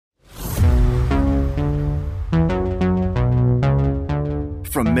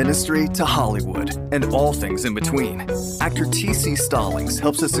from ministry to Hollywood and all things in between. Actor T.C. Stallings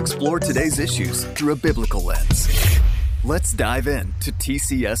helps us explore today's issues through a biblical lens. Let's dive in to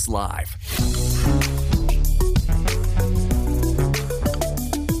TCS Live.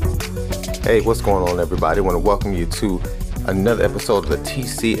 Hey, what's going on, everybody? I want to welcome you to another episode of the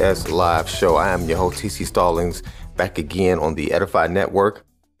TCS Live Show. I am your host, T.C. Stallings, back again on the Edify Network.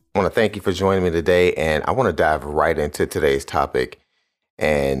 I want to thank you for joining me today, and I want to dive right into today's topic,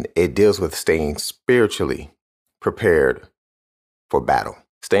 and it deals with staying spiritually prepared for battle.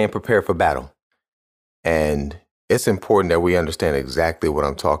 Staying prepared for battle. And it's important that we understand exactly what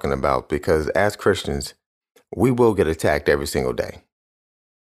I'm talking about, because as Christians, we will get attacked every single day.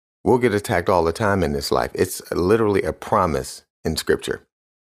 We'll get attacked all the time in this life. It's literally a promise in Scripture.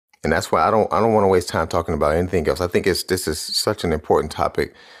 And that's why I don't want to waste time talking about anything else. I think this is such an important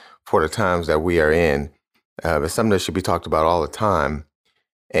topic for the times that we are in. It's something that should be talked about all the time.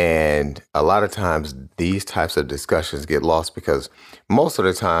 And a lot of times these types of discussions get lost because most of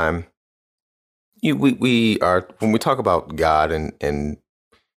the time we are, when we talk about God and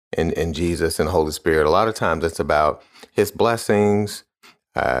Jesus and Holy Spirit, a lot of times it's about his blessings,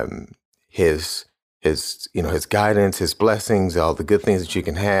 his guidance, his blessings, all the good things that you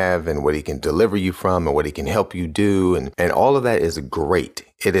can have and what he can deliver you from and what he can help you do. And all of that is great.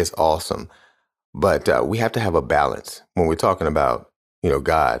 It is awesome. But we have to have a balance when we're talking about,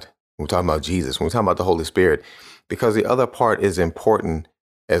 God, when we're talking about Jesus, when we're talking about the Holy Spirit, because the other part is important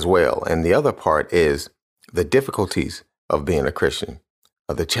as well. And the other part is the difficulties of being a Christian,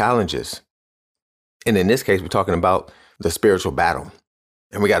 of the challenges. And in this case, we're talking about the spiritual battle,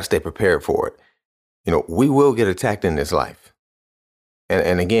 and we got to stay prepared for it. We will get attacked in this life.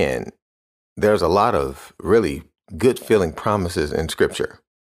 And again, there's a lot of really good feeling promises in Scripture.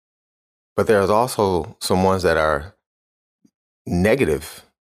 But there's also some ones that are negative,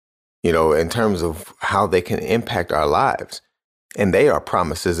 in terms of how they can impact our lives. And they are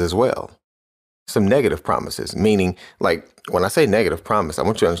promises as well. Some negative promises, meaning, like, when I say negative promise, I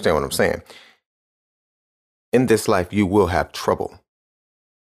want you to understand what I'm saying. In this life, you will have trouble.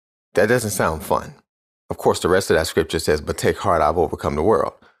 That doesn't sound fun. Of course, the rest of that scripture says, but take heart, I've overcome the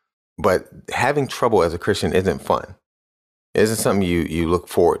world. But having trouble as a Christian isn't fun. It isn't something you look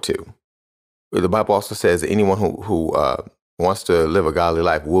forward to. The Bible also says that anyone who wants to live a godly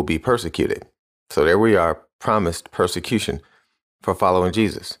life will be persecuted. So there we are, promised persecution for following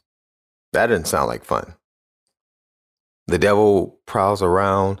Jesus. That doesn't sound like fun. The devil prowls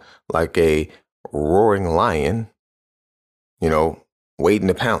around like a roaring lion, waiting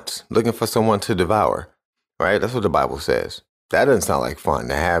to pounce, looking for someone to devour, right? That's what the Bible says. That doesn't sound like fun,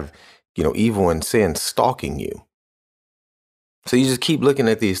 to have, evil and sin stalking you. So you just keep looking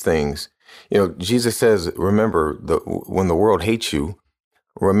at these things. Jesus says, remember, when the world hates you,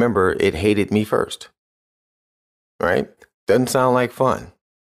 remember it hated me first, right? Doesn't sound like fun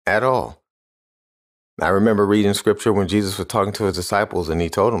at all. I remember reading scripture when Jesus was talking to his disciples, and he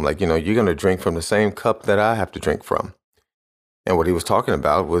told them, you're going to drink from the same cup that I have to drink from. And what he was talking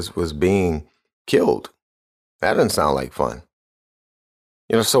about was being killed. That doesn't sound like fun.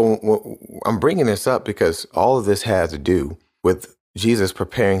 So I'm bringing this up because all of this has to do with Jesus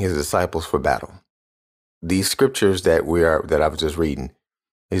preparing his disciples for battle. These scriptures that I was just reading,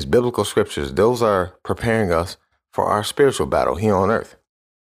 these biblical scriptures, those are preparing us for our spiritual battle here on earth.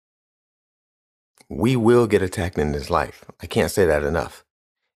 We will get attacked in this life. I can't say that enough.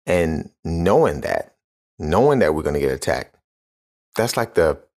 And knowing that we're going to get attacked, that's like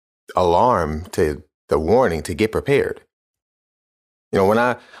the alarm, to the warning to get prepared. When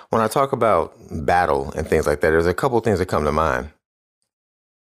I talk about battle and things like that, there's a couple of things that come to mind.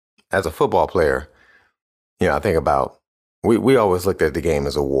 As a football player, I think about, we always looked at the game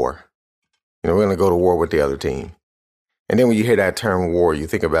as a war. We're going to go to war with the other team. And then when you hear that term war, you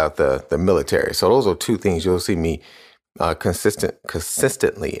think about the military. So those are two things you'll see me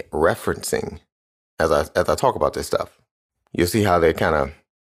consistently referencing as I talk about this stuff. You'll see how they kind of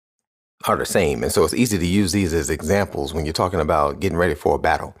are the same. And so it's easy to use these as examples when you're talking about getting ready for a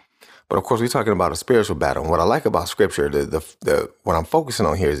battle. But of course, we're talking about a spiritual battle. And what I like about scripture, what I'm focusing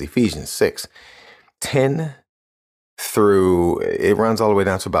on here is Ephesians 6:10 through, it runs all the way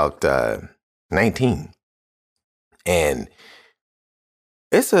down to about 19. And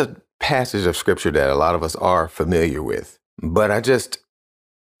it's a passage of scripture that a lot of us are familiar with. But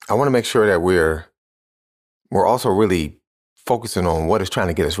I want to make sure that we're also really focusing on what it's trying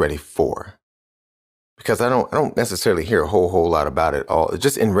to get us ready for. Because I don't necessarily hear a whole lot about it all.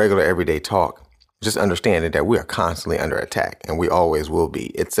 Just in regular everyday talk, just understanding that we are constantly under attack, and we always will be.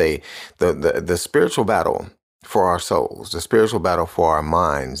 It's the spiritual battle for our souls, the spiritual battle for our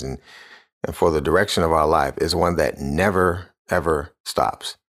minds and for the direction of our life is one that never, ever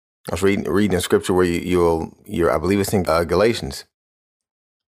stops. I was reading in scripture where I believe it's in Galatians,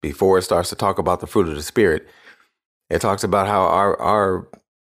 before it starts to talk about the fruit of the Spirit. It talks about how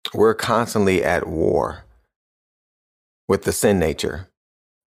we're constantly at war with the sin nature.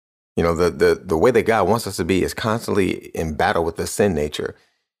 You know, the way that God wants us to be is constantly in battle with the sin nature.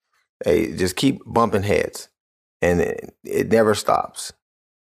 They just keep bumping heads, and it never stops.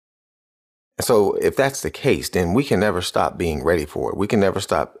 So if that's the case, then we can never stop being ready for it. We can never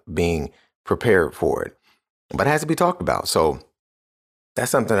stop being prepared for it. But it has to be talked about. So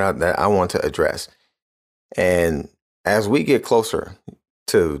that's something that I want to address. And as we get closer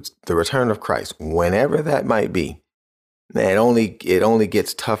to the return of Christ, whenever that might be, it only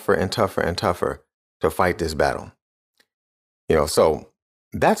gets tougher and tougher and tougher to fight this battle. You know, so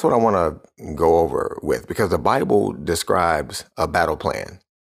that's what I want to go over with, because the Bible describes a battle plan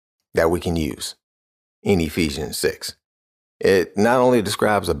that we can use in Ephesians 6. It not only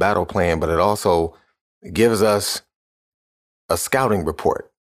describes a battle plan, but it also gives us a scouting report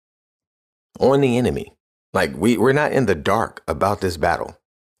on the enemy. Like we're not in the dark about this battle.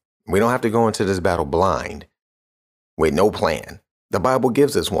 We don't have to go into this battle blind with no plan. The Bible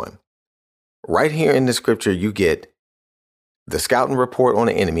gives us one. Right here in the scripture, you get the scouting report on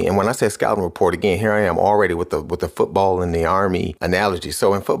the enemy. And when I say scouting report, again, here I am already with the football and the army analogy.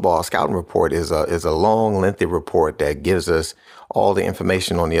 So in football, a scouting report is a long, lengthy report that gives us all the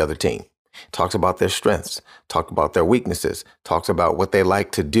information on the other team. Talks about their strengths, talks about their weaknesses, talks about what they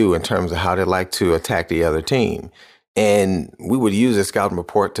like to do in terms of how they like to attack the other team. And we would use a scouting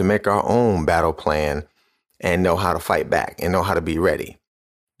report to make our own battle plan and know how to fight back and know how to be ready.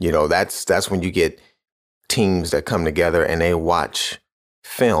 You know, that's when you get teams that come together and they watch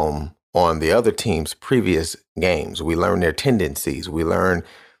film on the other team's previous games. We learn their tendencies. We learn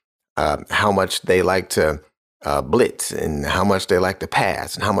how much they like to blitz and how much they like to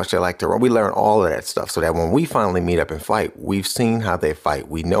pass and how much they like to run. We learn all of that stuff so that when we finally meet up and fight, we've seen how they fight.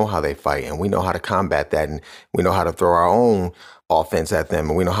 We know how they fight, and we know how to combat that, and we know how to throw our own offense at them,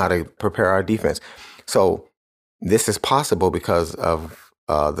 and we know how to prepare our defense. So this is possible because of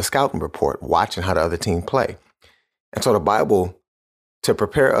the scouting report, watching how the other team play. And so the Bible, to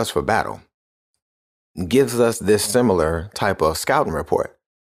prepare us for battle, gives us this similar type of scouting report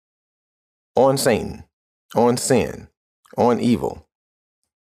on Satan, on sin, on evil.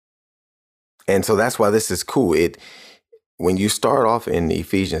 And so that's why this is cool. When you start off in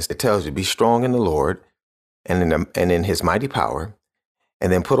Ephesians, it tells you be strong in the Lord and in his mighty power, and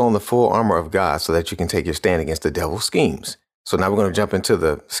then put on the full armor of God so that you can take your stand against the devil's schemes. So now we're going to jump into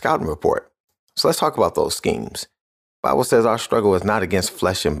the scouting report. So let's talk about those schemes. The Bible says our struggle is not against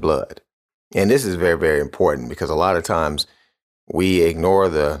flesh and blood. And this is very, very important, because a lot of times we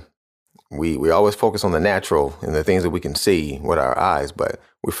ignore we always focus on the natural and the things that we can see with our eyes, but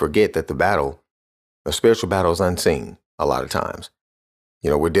we forget that the spiritual battle is unseen a lot of times.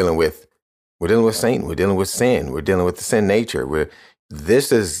 You know, we're dealing with Satan, we're dealing with sin, we're dealing with the sin nature.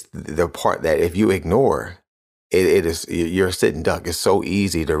 This is the part that if you ignore, you're a sitting duck. It's so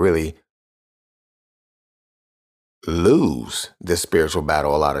easy to really lose this spiritual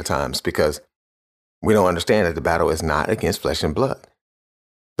battle a lot of times, because we don't understand that the battle is not against flesh and blood.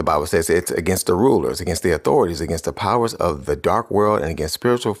 The Bible says it's against the rulers, against the authorities, against the powers of the dark world, and against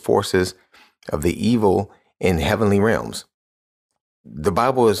spiritual forces of the evil in heavenly realms. The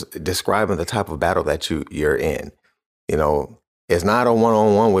Bible is describing the type of battle that you're in. You know, it's not a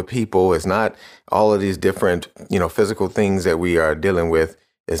one-on-one with people. It's not all of these different, physical things that we are dealing with.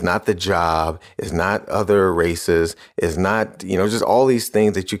 It's not the job. It's not other races. It's not, just all these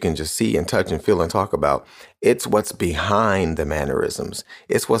things that you can just see and touch and feel and talk about. It's what's behind the mannerisms.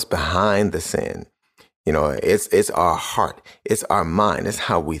 It's what's behind the sin. It's our heart. It's our mind. It's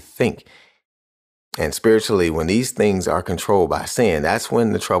how we think. And spiritually, when these things are controlled by sin, that's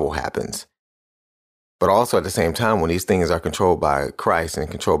when the trouble happens. But also at the same time, when these things are controlled by Christ and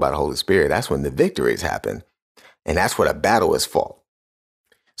controlled by the Holy Spirit, that's when the victories happen. And that's where the battle is fought.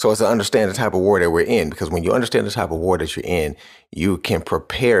 So it's to understand the type of war that we're in, because when you understand the type of war that you're in, you can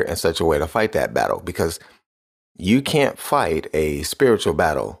prepare in such a way to fight that battle, because you can't fight a spiritual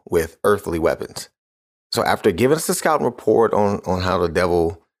battle with earthly weapons. So after giving us a scouting report on how the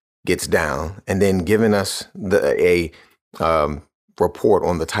devil gets down, and then giving us a report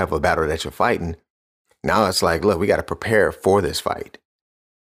on the type of battle that you're fighting, now it's like, look, we got to prepare for this fight.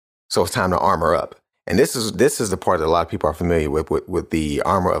 So it's time to armor up. And this is the part that a lot of people are familiar with the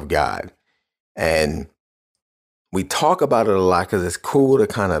armor of God. And we talk about it a lot because it's cool to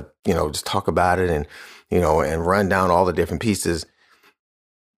kind of, just talk about it and, and run down all the different pieces.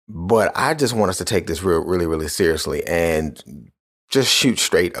 But I just want us to take this really, really seriously and just shoot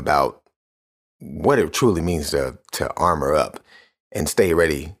straight about what it truly means to armor up and stay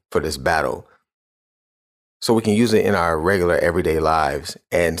ready for this battle, so we can use it in our regular everyday lives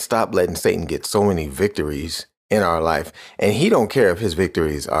and stop letting Satan get so many victories in our life. And he don't care if his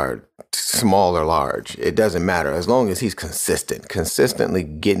victories are small or large. It doesn't matter, as long as he's consistently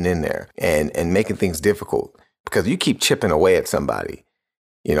getting in there and making things difficult, because you keep chipping away at somebody.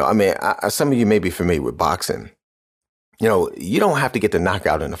 Some of you may be familiar with boxing. You don't have to get the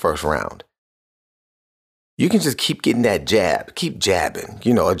knockout in the first round. You can just keep getting that jab, keep jabbing.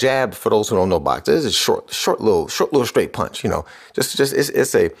 A jab, for those who don't know boxing, is a short little straight punch.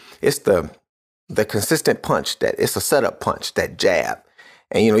 It's the consistent punch, that it's a setup punch, that jab.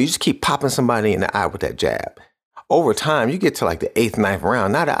 And, you just keep popping somebody in the eye with that jab. Over time, you get to like the 8th, 9th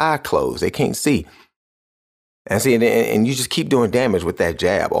round. Now the eye closed, they can't see. And you just keep doing damage with that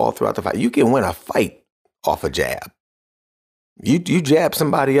jab all throughout the fight. You can win a fight off a jab. You jab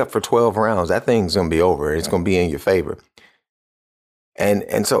somebody up for 12 rounds, that thing's going to be over. It's going to be in your favor.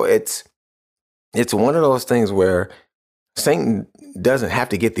 And so it's one of those things where Satan doesn't have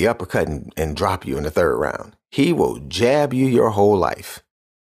to get the uppercut and drop you in the 3rd round. He will jab you your whole life,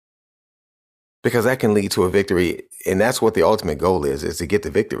 because that can lead to a victory. And that's what the ultimate goal is to get the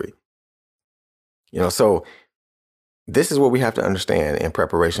victory. So this is what we have to understand in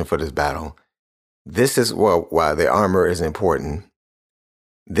preparation for this battle. This is why the armor is important.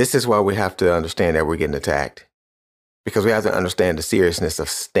 This is why we have to understand that we're getting attacked, because we have to understand the seriousness of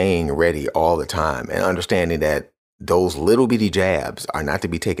staying ready all the time and understanding that those little bitty jabs are not to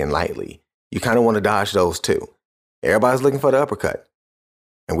be taken lightly. You kind of want to dodge those too. Everybody's looking for the uppercut,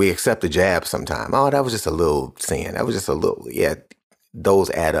 and we accept the jab sometime. Oh, that was just a little sin. That was just a little, yeah, those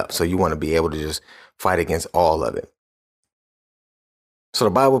add up. So you want to be able to just fight against all of it. So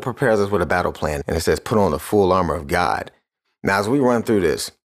the Bible prepares us with a battle plan, and it says, put on the full armor of God. Now, as we run through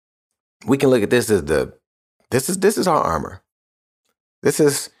this, we can look at this as this is our armor. This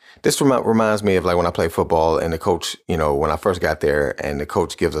reminds me of like when I play football and the coach, when I first got there and the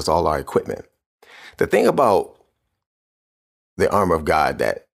coach gives us all our equipment. The thing about the armor of God,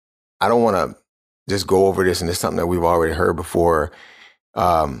 that I don't want to just go over this and it's something that we've already heard before.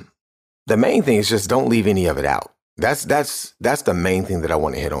 The main thing is just don't leave any of it out. That's the main thing that I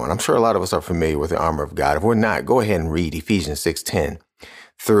want to hit on. I'm sure a lot of us are familiar with the armor of God. If we're not, go ahead and read Ephesians 6:10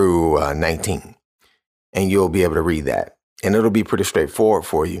 through 19, and you'll be able to read that. And it'll be pretty straightforward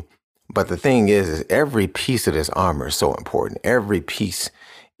for you. But the thing is every piece of this armor is so important. Every piece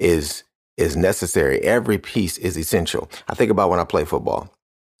is necessary. Every piece is essential. I think about when I play football.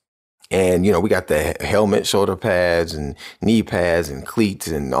 And, we got the helmet, shoulder pads, and knee pads, and cleats,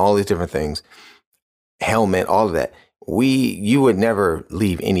 and all these different things. Helmet, all of that. You would never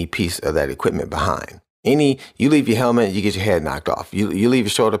leave any piece of that equipment behind. You leave your helmet, you get your head knocked off. You leave your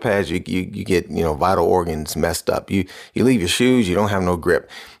shoulder pads, you get, vital organs messed up. You leave your shoes, you don't have no grip.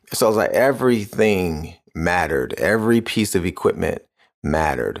 So it's like everything mattered. Every piece of equipment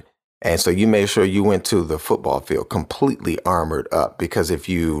mattered. And so you made sure you went to the football field completely armored up, because if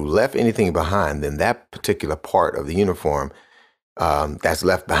you left anything behind, then that particular part of the uniform that's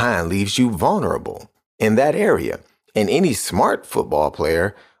left behind leaves you vulnerable in that area. And any smart football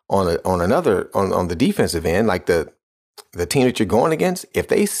player on the defensive end, like the team that you're going against, if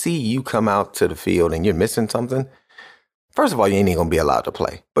they see you come out to the field and you're missing something, first of all, you ain't going to be allowed to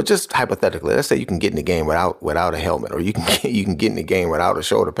play. But just hypothetically, let's say you can get in the game without a helmet, or you can get in the game without a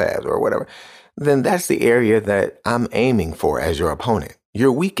shoulder pads or whatever. Then that's the area that I'm aiming for as your opponent.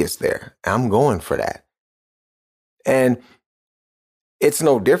 You're weakest there. I'm going for that. And it's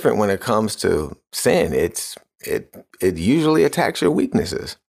no different when it comes to sin. It usually attacks your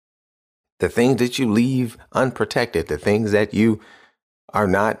weaknesses. The things that you leave unprotected, the things that you are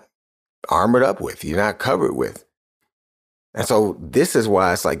not armored up with, you're not covered with. And so this is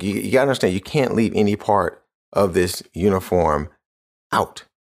why it's like, you got to understand, you can't leave any part of this uniform out.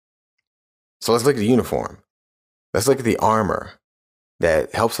 So let's look at the uniform. Let's look at the armor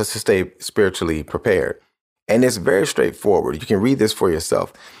that helps us to stay spiritually prepared. And it's very straightforward. You can read this for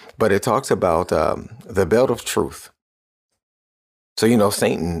yourself, but it talks about the belt of truth. So,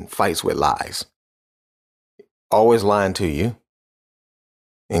 Satan fights with lies, always lying to you,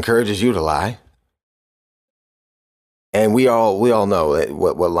 encourages you to lie. And we all know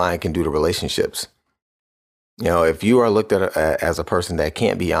what lying can do to relationships. If you are looked at as a person that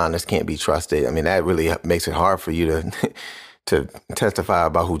can't be honest, can't be trusted, I mean, that really makes it hard for you to testify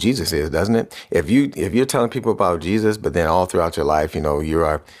about who Jesus is, doesn't it? If you're telling people about Jesus, but then all throughout your life,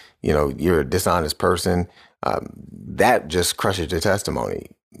 you're a dishonest person, that just crushes your testimony.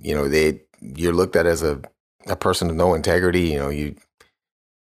 You're looked at as a person of no integrity.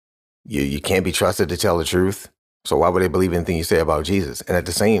 You can't be trusted to tell the truth. So why would they believe anything you say about Jesus? And at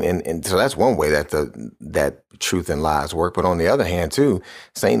the same, and so that's one way that that truth and lies work. But on the other hand, too,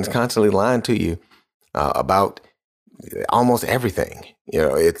 Satan's constantly lying to you about almost everything.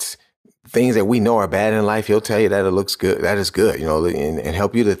 It's things that we know are bad in life. He'll tell you that it looks good, that is good, and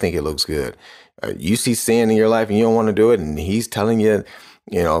help you to think it looks good. You see sin in your life and you don't want to do it, and he's telling you,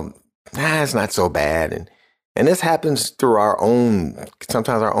 it's not so bad. And this happens through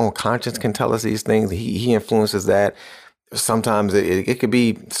sometimes our own conscience can tell us these things. He influences that. Sometimes it could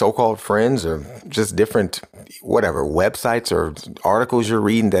be so-called friends or just different, websites or articles you're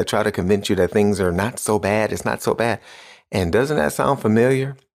reading that try to convince you that things are not so bad. It's not so bad. And doesn't that sound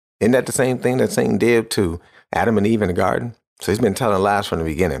familiar? Isn't that the same thing that Satan did to Adam and Eve in the garden? So he's been telling lies from the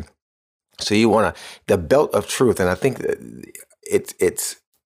beginning. So you want the belt of truth. And I think it's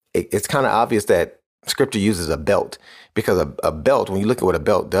kind of obvious that Scripture uses a belt, because a belt, when you look at what a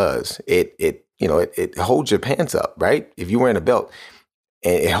belt does, it holds your pants up, right? If you're wearing a belt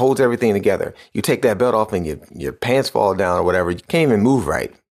and it holds everything together, you take that belt off and your pants fall down or whatever, you can't even move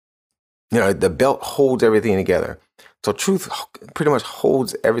right. The belt holds everything together. So truth pretty much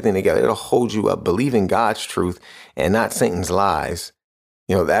holds everything together. It'll hold you up, believing God's truth and not Satan's lies.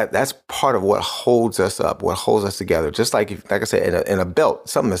 That's part of what holds us up, what holds us together. Just like I said, in a belt,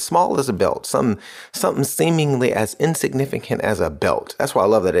 something as small as a belt, something seemingly as insignificant as a belt. That's why I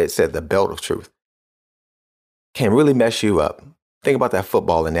love that it said the belt of truth can really mess you up. Think about that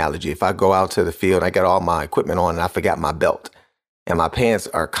football analogy. If I go out to the field, I got all my equipment on and I forgot my belt and my pants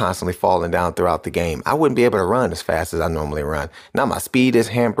are constantly falling down throughout the game, I wouldn't be able to run as fast as I normally run. Now my speed is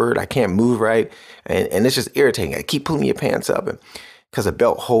hampered. I can't move right. And it's just irritating. I keep pulling your pants up because a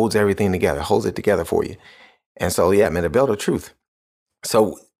belt holds everything together, holds it together for you. And so, the belt of truth.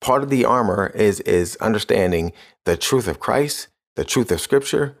 So part of the armor is understanding the truth of Christ, the truth of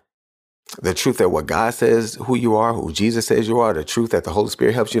Scripture, the truth that what God says who you are, who Jesus says you are, the truth that the Holy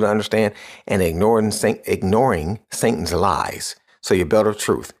Spirit helps you to understand, and ignoring Satan's lies. So your belt of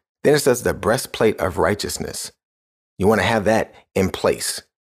truth. Then it says the breastplate of righteousness. You want to have that in place.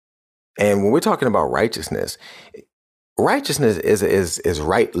 And when we're talking about righteousness is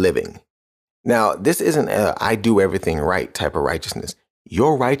right living. Now, this isn't a I do everything right type of righteousness.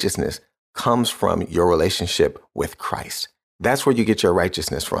 Your righteousness comes from your relationship with Christ. That's where you get your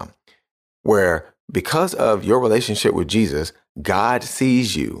righteousness from. Where because of your relationship with Jesus, God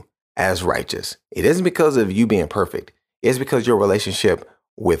sees you as righteous. It isn't because of you being perfect. It's because your relationship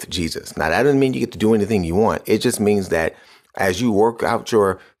with Jesus. Now, that doesn't mean you get to do anything you want. It just means that as you work out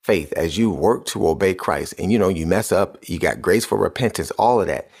your faith, as you work to obey Christ, and you mess up, you got grace for repentance, all of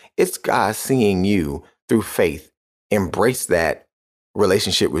that. It's God seeing you through faith. Embrace that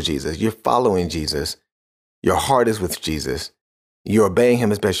relationship with Jesus. You're following Jesus. Your heart is with Jesus. You're obeying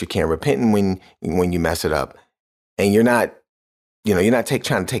him as best you can, repenting when you mess it up. And you're not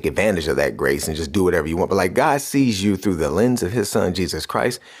trying to take advantage of that grace and just do whatever you want. But like God sees you through the lens of his son, Jesus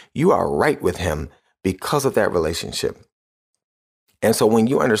Christ, you are right with him because of that relationship. And so when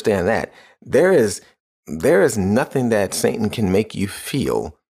you understand that, there is nothing that Satan can make you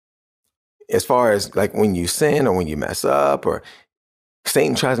feel as far as like when you sin or when you mess up, or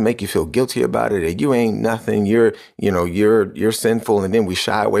Satan tries to make you feel guilty about it, and you ain't nothing, you're sinful. And then we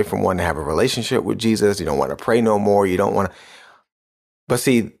shy away from wanting to have a relationship with Jesus. You don't want to pray no more. You don't want to. But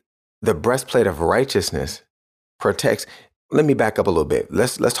see, the breastplate of righteousness protects. Let me back up a little bit.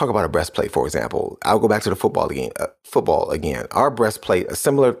 Let's talk about a breastplate, for example. I'll go back to the football again. Our breastplate, a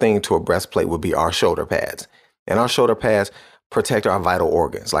similar thing to a breastplate would be our shoulder pads. And our shoulder pads protect our vital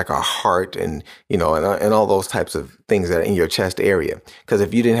organs, like our heart and all those types of things that are in your chest area. Because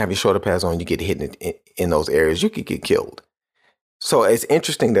if you didn't have your shoulder pads on, you get hit in those areas, you could get killed. So it's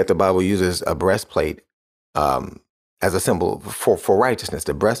interesting that the Bible uses a breastplate as a symbol for righteousness,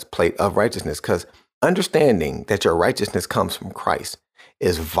 the breastplate of righteousness, because understanding that your righteousness comes from Christ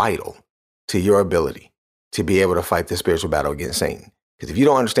is vital to your ability to be able to fight the spiritual battle against Satan. Because if you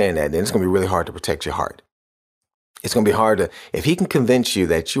don't understand that, then it's going to be really hard to protect your heart. It's going to be hard to, if he can convince you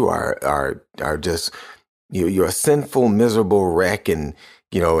that you are just, you're a sinful, miserable wreck, and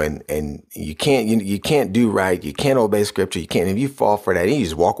you can't do right, you can't obey Scripture, if you fall for that, you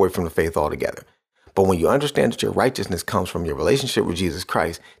just walk away from the faith altogether. But when you understand that your righteousness comes from your relationship with Jesus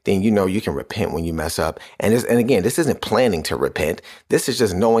Christ, then you can repent when you mess up. And again, this isn't planning to repent. This is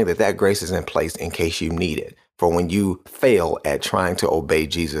just knowing that grace is in place in case you need it. for when you fail at trying to obey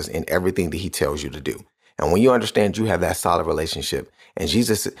Jesus in everything that he tells you to do. And when you understand you have that solid relationship and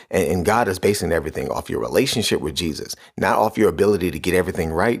Jesus and God is basing everything off your relationship with Jesus, not off your ability to get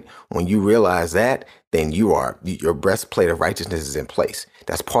everything right. When you realize that, then your breastplate of righteousness is in place.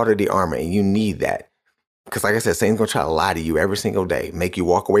 That's part of the armor, and you need that. Because like I said, Satan's going to try to lie to you every single day, make you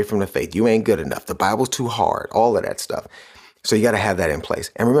walk away from the faith. You ain't good enough. The Bible's too hard, all of that stuff. So you got to have that in place.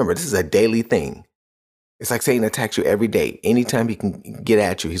 And remember, this is a daily thing. It's like Satan attacks you every day. Anytime he can get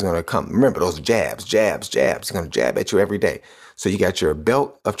at you, he's going to come. Remember those jabs. He's going to jab at you every day. So you got your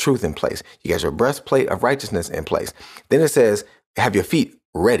belt of truth in place. You got your breastplate of righteousness in place. Then it says, have your feet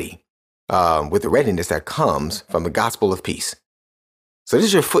ready with the readiness that comes from the gospel of peace. So this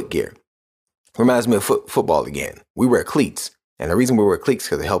is your foot gear. Reminds me of football again. We wear cleats. And the reason we wear cleats is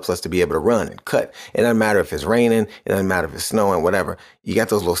because it helps us to be able to run and cut. It doesn't matter if it's raining. It doesn't matter if it's snowing, whatever. You got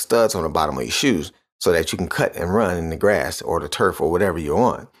those little studs on the bottom of your shoes so that you can cut and run in the grass or the turf or whatever you're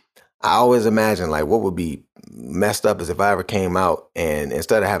on. I always imagine like what would be messed up is if I ever came out and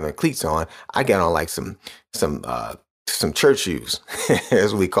instead of having cleats on, I got on like some church shoes,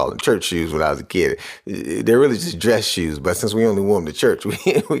 as we call them, church shoes when I was a kid. They're really just dress shoes, but since we only wore them to church,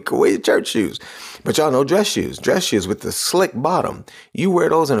 we could wear church shoes. But y'all know dress shoes with the slick bottom. You wear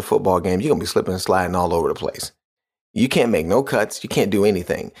those in a football game, you're going to be slipping and sliding all over the place. You can't make no cuts. You can't do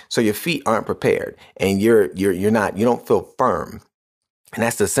anything. So your feet aren't prepared and you don't feel firm. And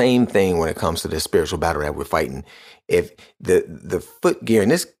that's the same thing when it comes to this spiritual battle that we're fighting. If the foot gear in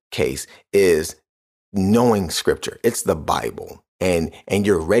this case is knowing scripture, it's the Bible, and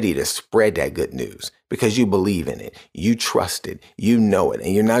you're ready to spread that good news because you believe in it, you trust it, you know it,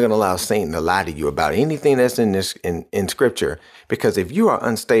 and you're not going to allow Satan to lie to you about anything that's in scripture. Because if you are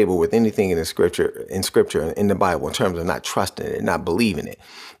unstable with anything in scripture, in the Bible, in terms of not trusting it, not believing it,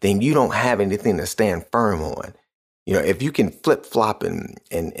 then you don't have anything to stand firm on. You know, if you can flip flop and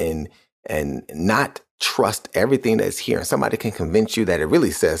not trust everything that's here, and somebody can convince you that it really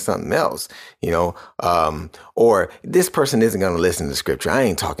says something else, or this person isn't going to listen to scripture. I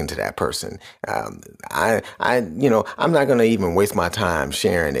ain't talking to that person. I'm not going to even waste my time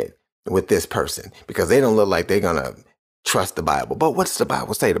sharing it with this person because they don't look like they're going to trust the Bible. But what's the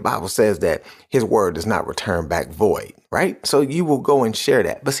Bible say? The Bible says that his word does not return back void, right? So you will go and share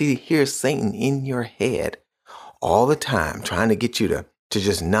that. But see, here's Satan in your head all the time trying to get you to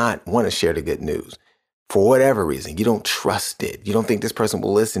just not want to share the good news. For whatever reason, you don't trust it. You don't think this person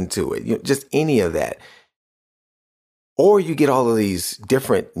will listen to it. Just any of that. Or you get all of these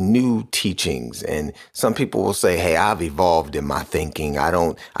different new teachings, and some people will say, "Hey, I've evolved in my thinking. I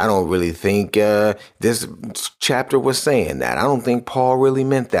don't really think this chapter was saying that. I don't think Paul really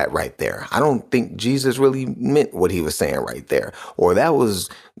meant that right there. I don't think Jesus really meant what he was saying right there. Or that was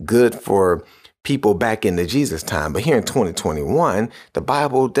good for people back in the Jesus time. But here in 2021, the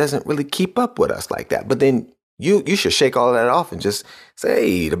Bible doesn't really keep up with us like that." But then you should shake all of that off and just say,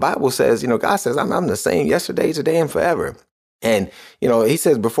 hey, the Bible says, God says, I'm the same yesterday, today, and forever. And, he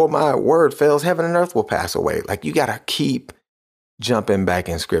says, before my word fails, heaven and earth will pass away. Like you got to keep jumping back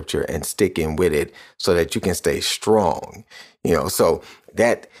in scripture and sticking with it so that you can stay strong. So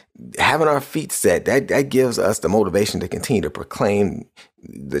that having our feet set, that gives us the motivation to continue to proclaim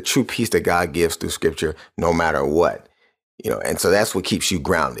the true peace that God gives through scripture, no matter what, and so that's what keeps you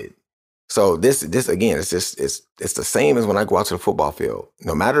grounded. So this again, it's the same as when I go out to the football field,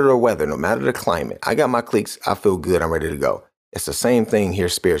 no matter the weather, no matter the climate, I got my cleats. I feel good. I'm ready to go. It's the same thing here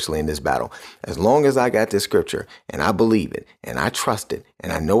spiritually in this battle. As long as I got this scripture and I believe it and I trust it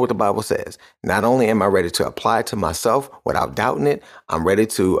and I know what the Bible says, not only am I ready to apply it to myself without doubting it, I'm ready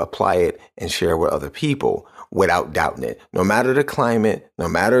to apply it and share with other people without doubting it. No matter the climate, no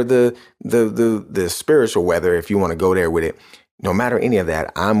matter the spiritual weather, if you want to go there with it, no matter any of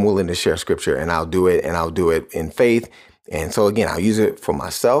that, I'm willing to share scripture and I'll do it in faith. And so again, I'll use it for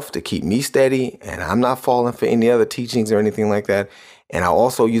myself to keep me steady and I'm not falling for any other teachings or anything like that. And I'll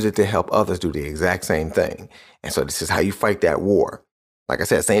also use it to help others do the exact same thing. And so this is how you fight that war. Like I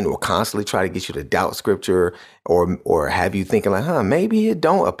said, Satan will constantly try to get you to doubt scripture or have you thinking like, maybe it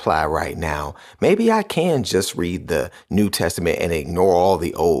don't apply right now. Maybe I can just read the New Testament and ignore all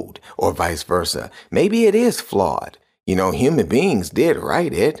the old, or vice versa. Maybe it is flawed. Human beings did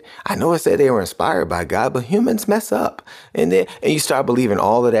write it. I know it said they were inspired by God, but humans mess up. And you start believing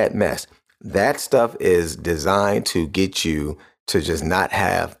all of that mess. That stuff is designed to get you to just not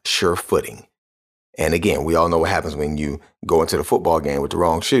have sure footing. And again, we all know what happens when you go into the football game with the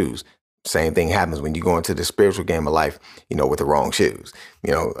wrong shoes. Same thing happens when you go into the spiritual game of life, with the wrong shoes.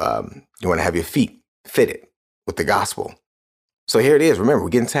 You want to have your feet fitted with the gospel. So here it is. Remember, we're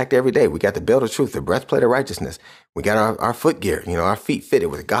getting attacked every day. We got the belt of truth, the breastplate of righteousness. We got our foot gear, our feet fitted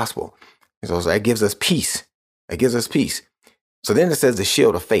with the gospel. And so that gives us peace. It gives us peace. So then it says the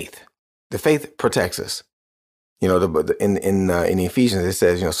shield of faith. The faith protects us. In Ephesians, it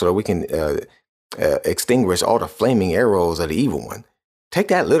says, so that we can extinguish all the flaming arrows of the evil one. Take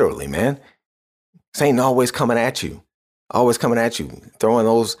that literally, man. Satan always coming at you, throwing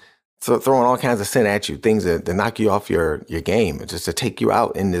all kinds of sin at you, things that knock you off your game, just to take you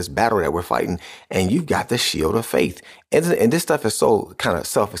out in this battle that we're fighting. And you've got the shield of faith. And this stuff is so kind of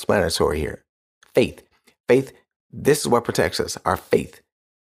self-explanatory here. Faith, this is what protects us, our faith.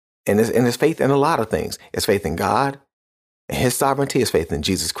 And it's faith in a lot of things. It's faith in God and his sovereignty. It's faith in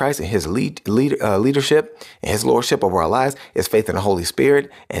Jesus Christ and his leadership and his lordship over our lives. It's faith in the Holy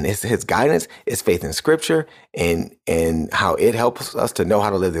Spirit and it's his guidance. It's faith in scripture and how it helps us to know how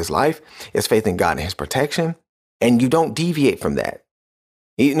to live this life. It's faith in God and his protection. And you don't deviate from that.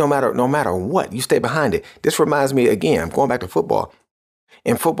 No matter what, you stay behind it. This reminds me, again, I'm going back to football.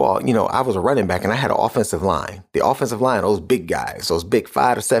 In football, I was a running back and I had an offensive line. The offensive line, those big guys, those big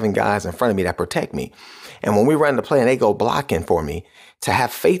 5 to 7 guys in front of me that protect me. And when we run the play and they go blocking for me, to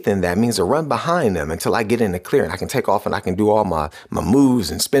have faith in that means to run behind them until I get in the clear and I can take off and I can do all my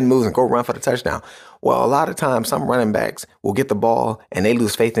moves and spin moves and go run for the touchdown. Well, a lot of times some running backs will get the ball and they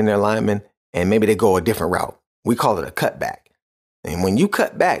lose faith in their linemen and maybe they go a different route. We call it a cutback. And when you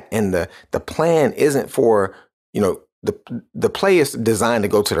cut back and the plan isn't for, the play is designed to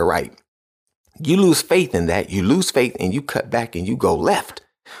go to the right. You lose faith in that. You lose faith and you cut back and you go left.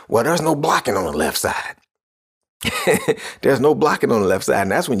 Well, there's no blocking on the left side. There's no blocking on the left side. And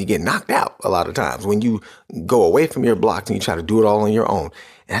that's when you get knocked out a lot of times, when you go away from your blocks and you try to do it all on your own.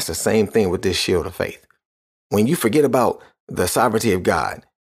 And that's the same thing with this shield of faith. When you forget about the sovereignty of God,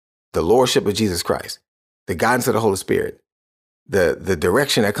 the lordship of Jesus Christ, the guidance of the Holy Spirit, the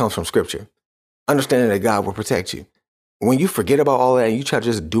direction that comes from scripture, understanding that God will protect you. When you forget about all that and you try to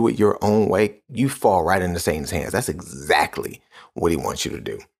just do it your own way, you fall right into Satan's hands. That's exactly what he wants you to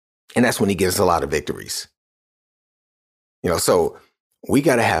do. And that's when he gets a lot of victories. So we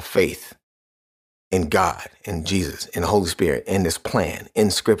got to have faith in God, in Jesus, in the Holy Spirit, in this plan,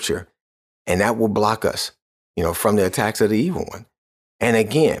 in scripture. And that will block us, from the attacks of the evil one. And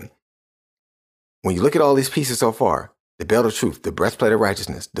again, when you look at all these pieces so far, the belt of truth, the breastplate of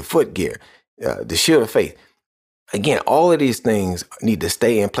righteousness, the foot gear, the shield of faith, again, all of these things need to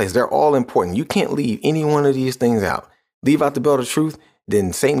stay in place. They're all important. You can't leave any one of these things out. Leave out the belt of truth,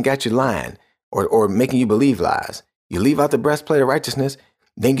 then Satan got you lying or making you believe lies. You leave out the breastplate of righteousness,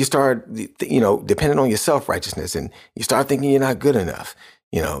 then you start, depending on your self-righteousness, and you start thinking you're not good enough.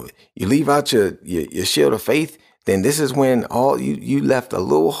 You leave out your shield of faith, then this is when you left a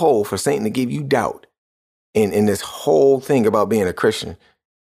little hole for Satan to give you doubt in this whole thing about being a Christian.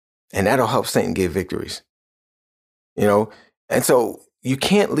 And that'll help Satan get victories. And so you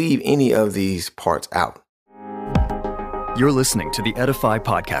can't leave any of these parts out. You're listening to the Edify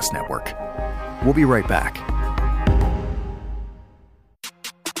Podcast Network. We'll be right back.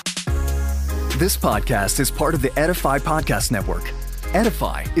 This podcast is part of the Edify Podcast Network.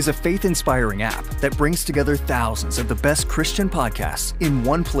 Edify is a faith-inspiring app that brings together thousands of the best Christian podcasts in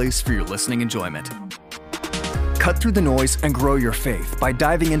one place for your listening enjoyment. Cut through the noise and grow your faith by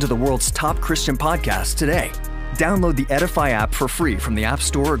diving into the world's top Christian podcasts today. Download the Edify app for free from the App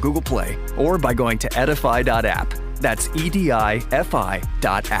Store or Google Play, or by going to edify.app. That's edifi.app.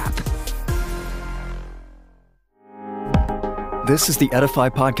 This is the Edify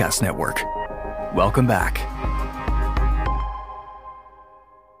Podcast Network. Welcome back.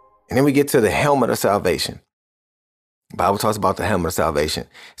 And then we get to the helmet of salvation. The Bible talks about the helmet of salvation.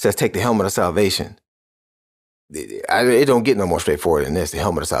 It says, take the helmet of salvation. It don't get no more straightforward than this, the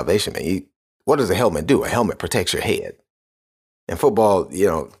helmet of salvation, man. What does a helmet do? A helmet protects your head. In football,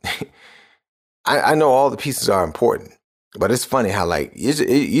 I know all the pieces are important, but it's funny how you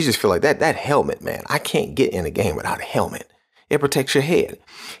just feel like that helmet, man, I can't get in a game without a helmet. It protects your head.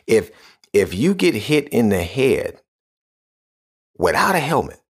 If you get hit in the head without a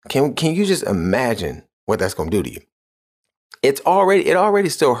helmet, can you just imagine what that's going to do to you? It already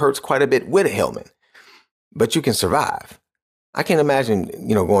still hurts quite a bit with a helmet, but you can survive. I can't imagine,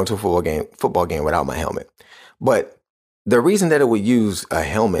 going to a football game without my helmet. But the reason that it would use a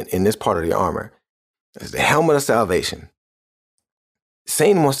helmet in this part of the armor is the helmet of salvation.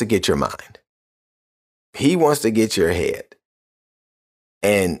 Satan wants to get your mind. He wants to get your head.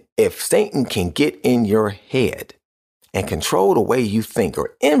 And if Satan can get in your head and control the way you think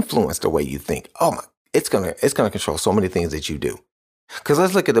or influence the way you think, it's gonna control so many things that you do. Because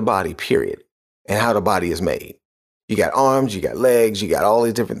let's look at the body, period, and how the body is made. You got arms, you got legs, you got all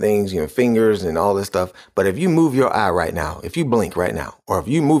these different things, fingers and all this stuff. But if you move your eye right now, if you blink right now, or if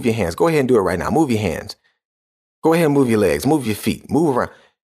you move your hands, go ahead and do it right now. Move your hands. Go ahead and move your legs, move your feet, move around.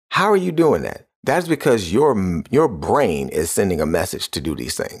 How are you doing that? That's because your brain is sending a message to do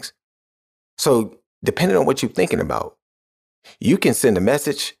these things. So depending on what you're thinking about, you can send a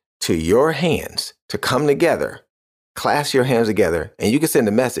message to your hands to come together, clasp your hands together, and you can send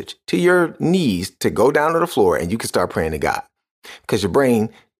a message to your knees to go down to the floor, and you can start praying to God. Because your brain,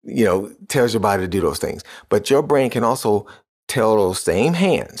 tells your body to do those things. But your brain can also tell those same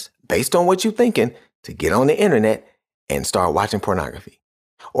hands, based on what you're thinking, to get on the internet and start watching pornography,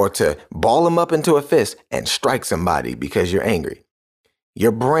 or to ball them up into a fist and strike somebody because you're angry.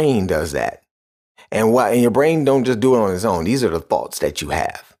 Your brain does that. And your brain don't just do it on its own. These are the thoughts that you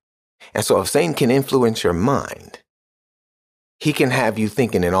have. And so if Satan can influence your mind, he can have you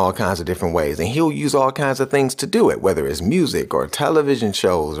thinking in all kinds of different ways. And he'll use all kinds of things to do it, whether it's music or television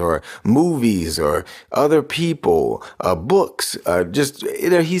shows or movies or other people, books,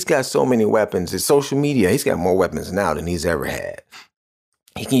 he's got so many weapons. It's social media. He's got more weapons now than he's ever had.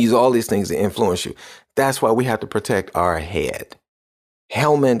 He can use all these things to influence you. That's why we have to protect our head.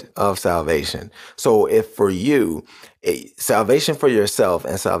 Helmet of salvation. So if for you, salvation for yourself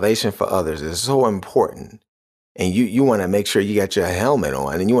and salvation for others is so important, and you want to make sure you got your helmet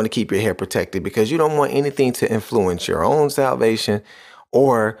on and you want to keep your hair protected because you don't want anything to influence your own salvation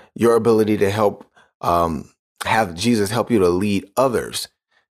or your ability to help have Jesus help you to lead others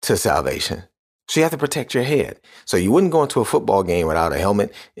to salvation. So you have to protect your head. So you wouldn't go into a football game without a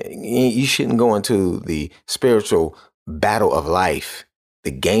helmet. You shouldn't go into the spiritual battle of life,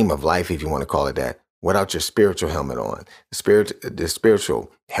 the game of life, if you want to call it that, without your spiritual helmet on, the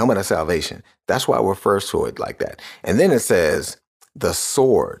spiritual helmet of salvation. That's why it refers to it like that. And then it says the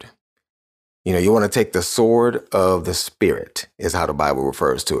sword. You want to take the sword of the Spirit is how the Bible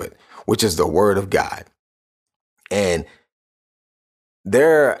refers to it, which is the word of God. And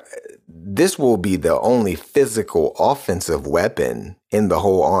this will be the only physical offensive weapon in the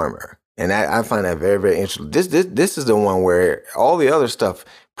whole armor. And I find that very, very interesting. This is the one where all the other stuff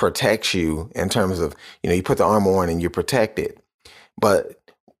protects you in terms of, you put the armor on and you're protected. But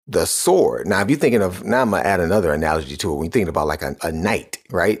the sword, now, if you're thinking of, now I'm going to add another analogy to it. When you're thinking about like a knight,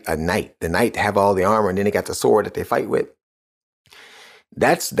 right? A knight, the knight have all the armor and then they got the sword that they fight with.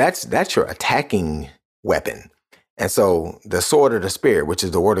 That's your attacking weapon. And so the sword of the Spirit, which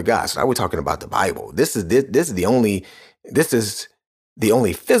is the word of God. So now we're talking about the Bible. This is the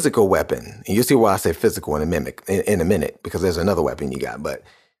only physical weapon. And you'll see why I say physical in a minute, because there's another weapon you got. But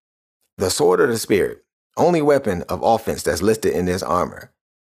the sword of the Spirit, only weapon of offense that's listed in this armor.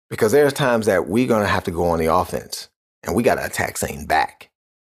 Because there's times that we're going to have to go on the offense and we got to attack Satan back.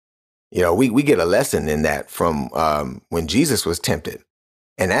 We get a lesson in that from when Jesus was tempted.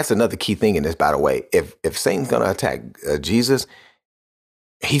 And that's another key thing in this, by the way. If Satan's going to attack Jesus,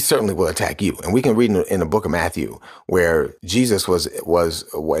 he certainly will attack you. And we can read in the book of Matthew where Jesus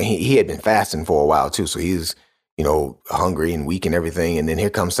he had been fasting for a while too. So he's, hungry and weak and everything. And then here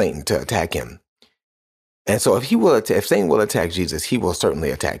comes Satan to attack him. And so if Satan will attack Jesus, he will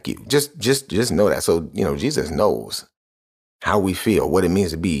certainly attack you. Just know that. So, Jesus knows how we feel, what it means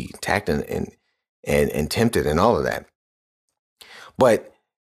to be attacked and tempted and all of that. But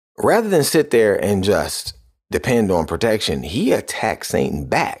rather than sit there and just depend on protection, he attacked Satan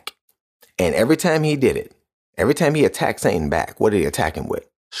back. And every time he did it, every time he attacked Satan back, what did he attack him with?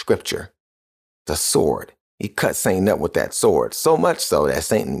 Scripture, the sword. He cut Satan up with that sword, so much so that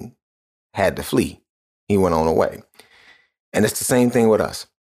Satan had to flee. He went on away. And it's the same thing with us.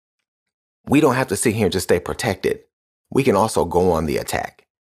 We don't have to sit here and just stay protected. We can also go on the attack.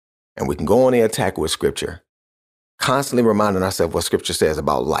 And we can go on the attack with Scripture, constantly reminding ourselves what Scripture says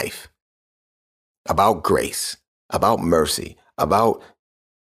about life, about grace, about mercy, about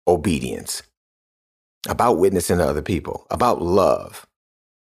obedience, about witnessing to other people, about love,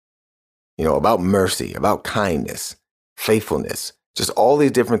 about mercy, about kindness, faithfulness, just all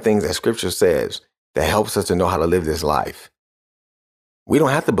these different things that Scripture says that helps us to know how to live this life. We don't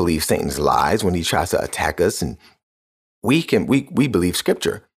have to believe Satan's lies when he tries to attack us. And we believe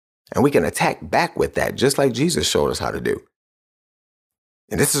Scripture and we can attack back with that, just like Jesus showed us how to do.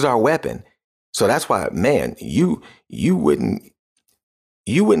 And this is our weapon. So that's why, man, you wouldn't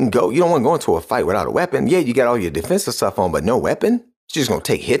go, you don't want to go into a fight without a weapon. Yeah, you got all your defensive stuff on, but no weapon? You're just going to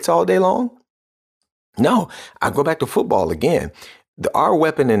take hits all day long? No, I go back to football again. Our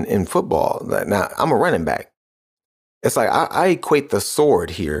weapon in football, now I'm a running back. It's like I equate the sword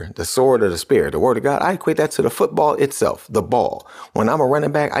here, the sword of the Spirit, the word of God. I equate that to the football itself, the ball. When I'm a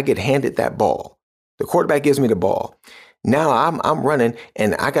running back, I get handed that ball. The quarterback gives me the ball. Now I'm running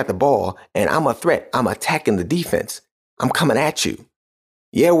and I got the ball and I'm a threat. I'm attacking the defense. I'm coming at you.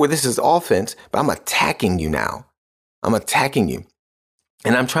 Yeah, well, this is offense, but I'm attacking you now. I'm attacking you.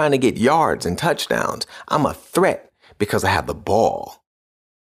 And I'm trying to get yards and touchdowns. I'm a threat because I have the ball.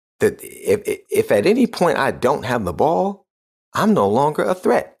 That if at any point I don't have the ball, I'm no longer a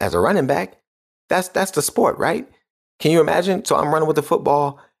threat as a running back. That's the sport, right? Can you imagine? So I'm running with the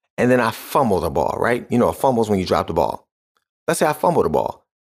football and then I fumble the ball, right? You know, a fumble is when you drop the ball. Let's say I fumble the ball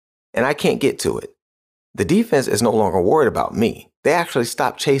and I can't get to it. The defense is no longer worried about me. They actually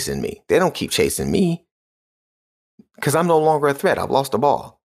stop chasing me. They don't keep chasing me because I'm no longer a threat. I've lost the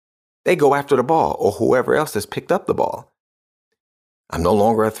ball. They go after the ball or whoever else has picked up the ball. I'm no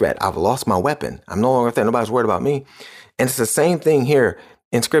longer a threat. I've lost my weapon. I'm no longer a threat. Nobody's worried about me. And it's the same thing here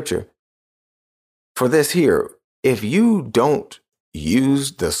in Scripture. For this here, if you don't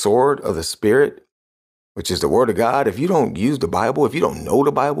use the sword of the Spirit, which is the Word of God, if you don't use the Bible, if you don't know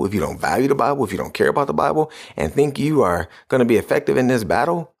the Bible, if you don't value the Bible, if you don't care about the Bible and think you are going to be effective in this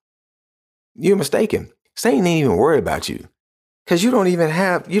battle, you're mistaken. Satan ain't even worried about you because you don't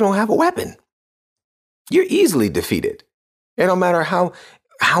have a weapon. You're easily defeated. It don't matter how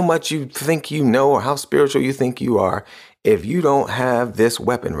much you think you know or how spiritual you think you are. If you don't have this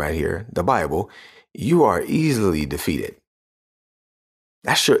weapon right here, the Bible, you are easily defeated.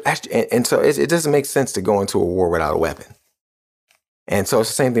 And so it doesn't make sense to go into a war without a weapon. And so it's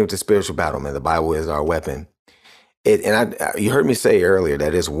the same thing with the spiritual battle, man. The Bible is our weapon. You heard me say earlier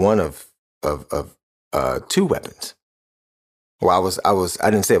that it's one of two weapons. Well, I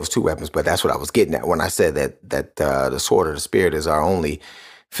didn't say it was two weapons, but that's what I was getting at when I said that the sword of the Spirit is our only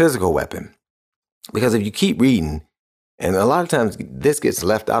physical weapon. Because if you keep reading, and a lot of times this gets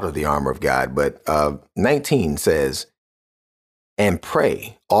left out of the armor of God, but 19 says, and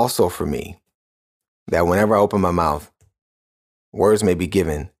pray also for me that whenever I open my mouth, words may be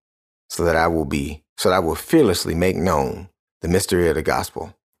given so that I will fearlessly make known the mystery of the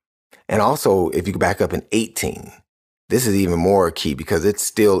gospel. And also, if you go back up in 18, this is even more key because it's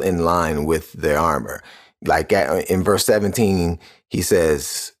still in line with the armor. Like in verse 17, he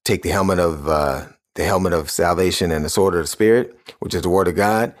says, take the helmet of salvation and the sword of the Spirit, which is the Word of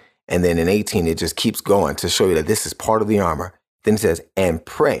God. And then in 18, it just keeps going to show you that this is part of the armor. Then it says, and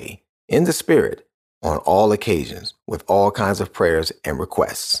pray in the Spirit on all occasions with all kinds of prayers and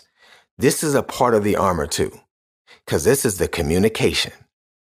requests. This is a part of the armor too, because this is the communication.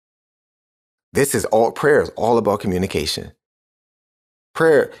 Prayer is all about communication.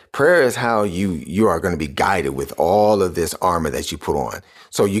 Prayer is how you are going to be guided with all of this armor that you put on.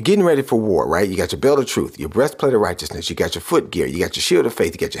 So you're getting ready for war, right? You got your belt of truth, your breastplate of righteousness, you got your foot gear, you got your shield of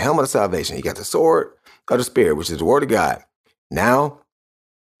faith, you got your helmet of salvation, you got the sword of the Spirit, which is the Word of God. Now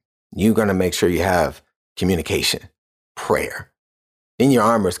you're going to make sure you have communication, prayer. Then your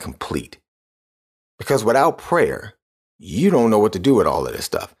armor is complete. Because without prayer, you don't know what to do with all of this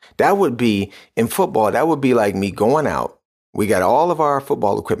stuff. That would be, in football, that would be like me going out. We got all of our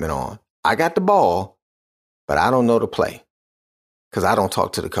football equipment on. I got the ball, but I don't know to play because I don't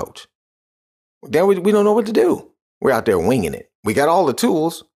talk to the coach. Then we don't know what to do. We're out there winging it. We got all the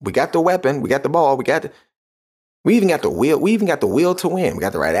tools. We got the weapon. We got the ball. We even got the will. We even got the will to win. We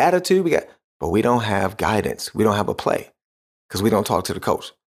got the right attitude. But we don't have guidance. We don't have a play because we don't talk to the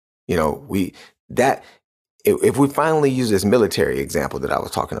coach. You know, if we finally use this military example that I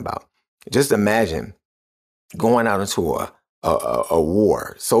was talking about, just imagine going out into a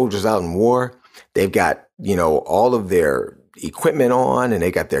war, soldiers out in war. They've got, all of their equipment on and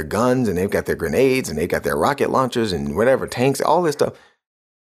they got their guns and they've got their grenades and they've got their rocket launchers and whatever, tanks, all this stuff.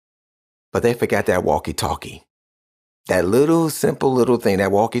 But they forgot that walkie-talkie, that simple little thing,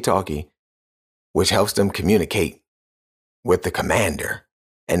 that walkie-talkie, which helps them communicate with the commander.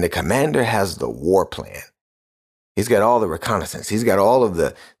 And the commander has the war plan. He's got all the reconnaissance. He's got all of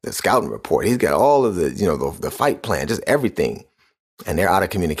the scouting report. He's got all of the fight plan, just everything. And they're out of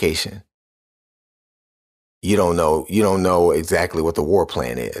communication. You don't know exactly what the war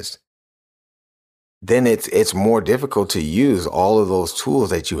plan is. Then it's more difficult to use all of those tools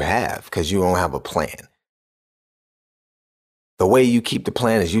that you have because you don't have a plan. The way you keep the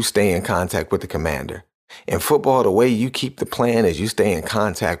plan is you stay in contact with the commander. In football, the way you keep the plan is you stay in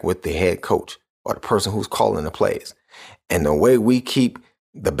contact with the head coach or the person who's calling the plays. And the way we keep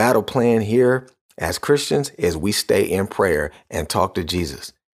the battle plan here as Christians is we stay in prayer and talk to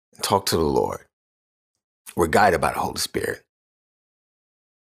Jesus, and talk to the Lord. We're guided by the Holy Spirit.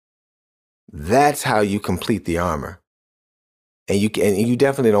 That's how you complete the armor. And you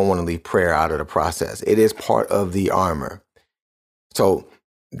definitely don't want to leave prayer out of the process. It is part of the armor. So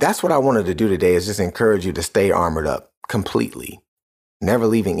that's what I wanted to do today, is just encourage you to stay armored up completely, never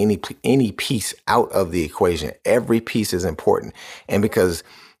leaving any piece out of the equation. Every piece is important. And because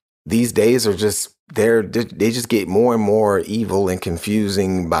these days are just, they just get more and more evil and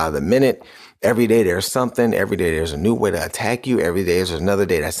confusing by the minute. Every day there's something. Every day there's a new way to attack you. Every day there's another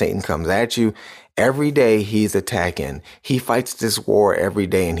day that Satan comes at you. Every day he's attacking. He fights this war every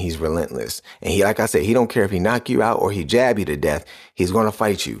day, and he's relentless. And he, like I said, he don't care if he knock you out or he jab you to death. He's going to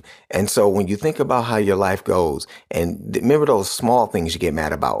fight you. And so when you think about how your life goes, and remember those small things you get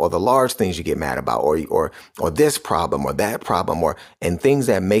mad about, or the large things you get mad about, or this problem or that problem, and things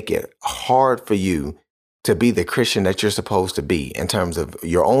that make it hard for you to be the Christian that you're supposed to be in terms of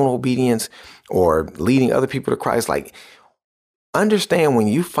your own obedience or leading other people to Christ. Like, understand, when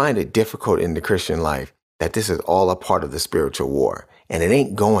you find it difficult in the Christian life, that this is all a part of the spiritual war, and it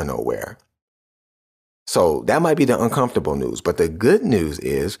ain't going nowhere. So that might be the uncomfortable news. But the good news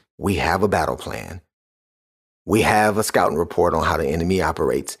is we have a battle plan. We have a scouting report on how the enemy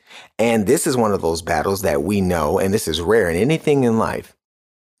operates. And this is one of those battles that we know, and this is rare in anything in life,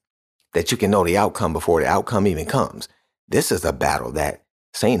 that you can know the outcome before the outcome even comes. This is a battle that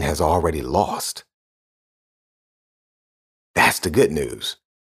Satan has already lost. That's the good news.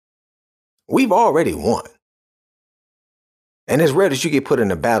 We've already won. And it's rare that you get put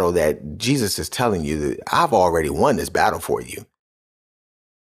in a battle that Jesus is telling you that I've already won this battle for you.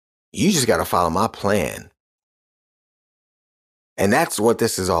 You just got to follow my plan. And that's what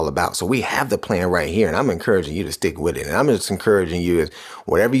this is all about. So we have the plan right here, and I'm encouraging you to stick with it. And I'm just encouraging you, is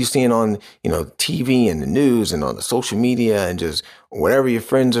whatever you're seeing on, TV and the news and on the social media, and just whatever your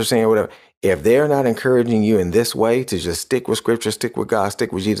friends are saying, whatever, if they're not encouraging you in this way to just stick with Scripture, stick with God,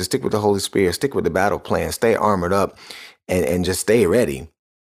 stick with Jesus, stick with the Holy Spirit, stick with the battle plan, stay armored up, and just stay ready,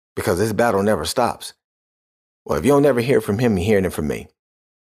 because this battle never stops. Well, if you don't ever hear from him, you're hearing it from me.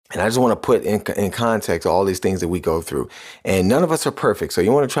 And I just want to put in context all these things that we go through. And none of us are perfect. So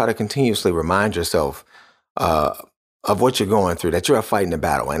you want to try to continuously remind yourself of what you're going through, that you're fighting a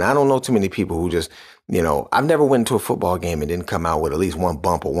battle. And I don't know too many people who just, I've never went into a football game and didn't come out with at least one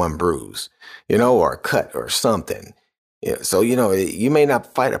bump or one bruise, or a cut or something. So, you may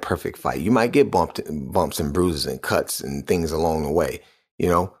not fight a perfect fight. You might get bumps and bruises and cuts and things along the way,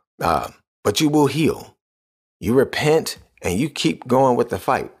 but you will heal. You repent and you keep going with the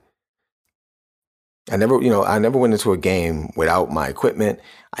fight. I never went into a game without my equipment.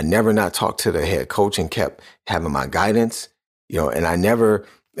 I never not talked to the head coach and kept having my guidance, and I never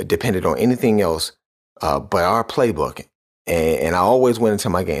depended on anything else but our playbook. And I always went into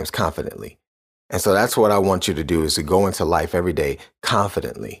my games confidently. And so that's what I want you to do, is to go into life every day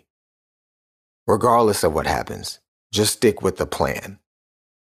confidently, regardless of what happens. Just stick with the plan.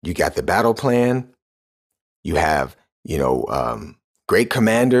 You got the battle plan. You have, great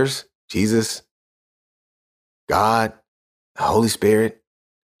commanders, Jesus, God, the Holy Spirit,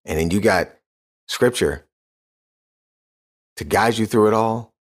 and then you got Scripture to guide you through it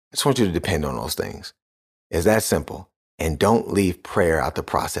all. I just want you to depend on those things. It's that simple. And don't leave prayer out the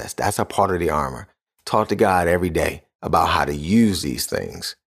process. That's a part of the armor. Talk to God every day about how to use these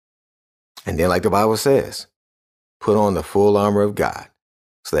things. And then, like the Bible says, put on the full armor of God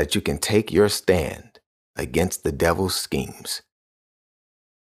so that you can take your stand against the devil's schemes.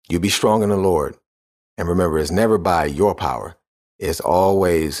 You be strong in the Lord. And remember, it's never by your power. It's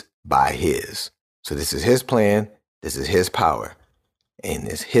always by his. So this is his plan. This is his power. And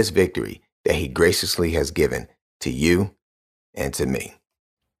it's his victory that he graciously has given to you and to me.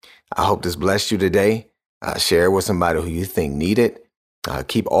 I hope this blessed you today. Share it with somebody who you think need it.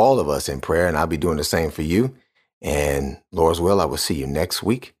 Keep all of us in prayer, and I'll be doing the same for you. And Lord's will, I will see you next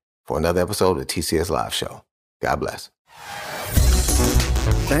week for another episode of the TCS Live Show. God bless.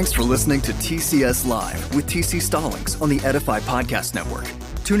 Thanks for listening to TCS Live with TC Stallings on the Edify Podcast Network.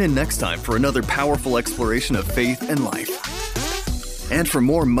 Tune in next time for another powerful exploration of faith and life. And for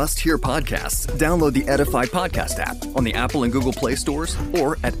more must-hear podcasts, download the Edify Podcast app on the Apple and Google Play stores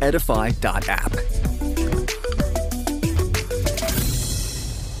or at edify.app.